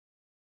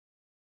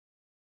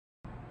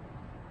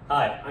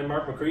Hi, I'm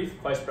Mark McLean,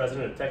 Vice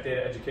President of Tech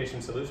Data Education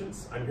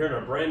Solutions. I'm here in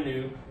our brand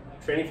new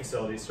training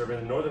facility serving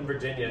the Northern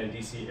Virginia and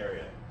DC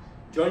area.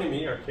 Joining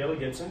me are Kayla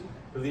Gibson,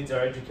 who leads our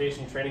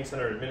Education Training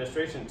Center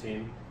Administration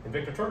team, and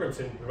Victor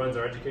Torgrimson, who runs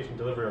our Education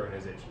Delivery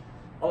Organization.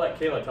 I'll let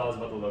Kayla tell us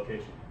about the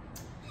location.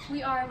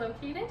 We are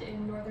located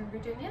in Northern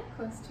Virginia,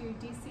 close to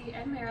DC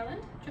and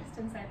Maryland, just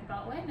inside the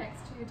Beltway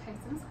next to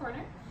Tyson's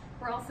Corner.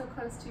 We're also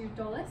close to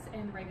Dulles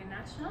and Reagan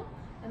National,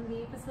 and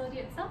the facility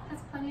itself has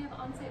plenty of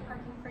on-site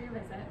parking for your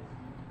visit.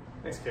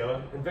 Thanks,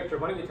 Kayla. And Victor,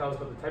 why don't you tell us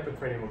about the type of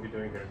training we'll be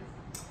doing here?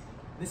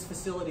 In this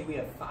facility, we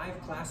have 5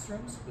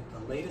 classrooms with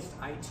the latest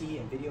IT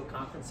and video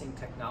conferencing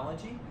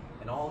technology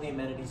and all the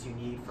amenities you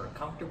need for a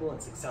comfortable and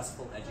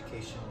successful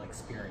educational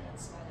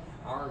experience.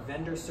 Our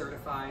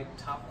vendor-certified,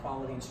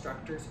 top-quality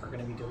instructors are going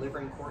to be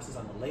delivering courses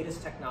on the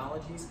latest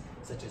technologies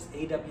such as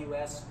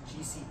AWS,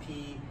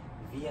 GCP,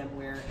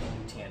 VMware,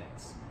 and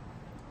Nutanix.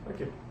 Thank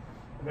you.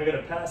 I'm going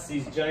to pass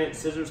these giant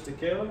scissors to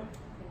Kayla,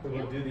 who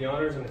will do the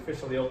honors and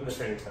officially open the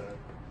training center.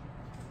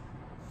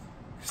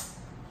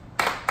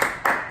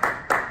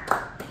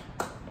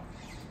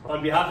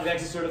 On behalf of the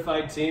Exit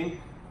Certified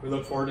team, we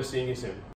look forward to seeing you soon.